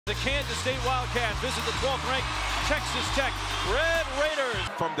The Kansas State Wildcats visit the 12th ranked Texas Tech Red Raiders.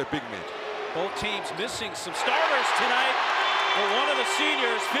 From the big men. Both teams missing some starters tonight. But one of the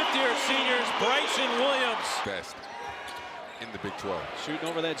seniors, fifth-year seniors, Bryson Williams. Best in the Big 12. Shooting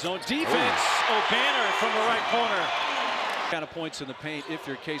over that zone defense. O'Banner from the right corner. Kind of points in the paint if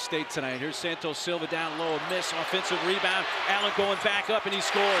you're K-State tonight. Here's Santos Silva down low, a miss, offensive rebound. Allen going back up and he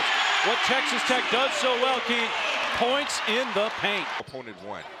scores. What Texas Tech does so well, Keith, points in the paint. Opponent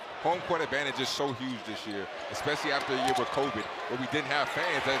won. Home court advantage is so huge this year, especially after a year with COVID, where we didn't have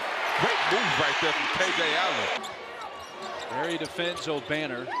fans. And great move right there from KJ Allen. There he defends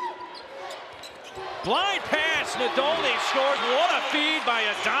O'Banner. Blind pass, Nadolny scores. What a feed by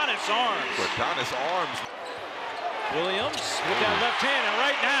Adonis Arms. Adonis Arms. Williams with that left hand, and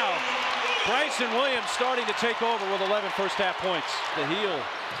right now, Bryson Williams starting to take over with 11 first half points. The heel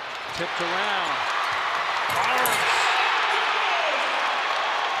tipped around. Arms.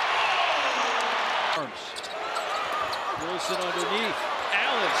 Wilson underneath.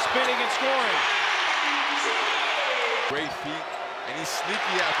 Allen spinning and scoring. Great feet, and he's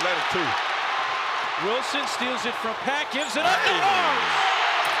sneaky athletic too. Wilson steals it from Pack, gives it up to Arms.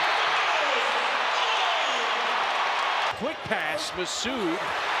 Quick pass, Massoud,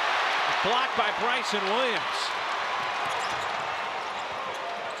 blocked by Bryson Williams.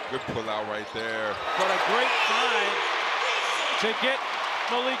 Good pull out right there. But a great find to get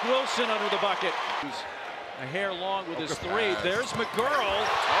Malik Wilson under the bucket. A hair long with his three. Pass. There's McGurl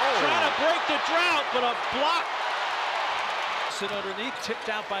trying to break the drought, but a block. Sit underneath, tipped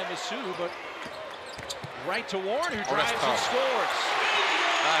out by Massoud, but right to Warren, who drives and scores.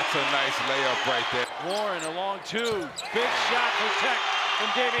 That's a nice layup right there. Warren along two. Big shot for Tech from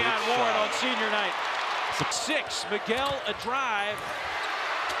Davion Warren on senior night. 6, Miguel a drive.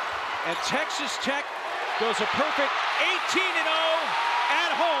 And Texas Tech goes a perfect 18-0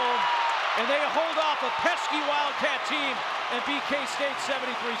 at home. And they hold off a pesky Wildcat team and beat K-State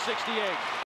 73-68.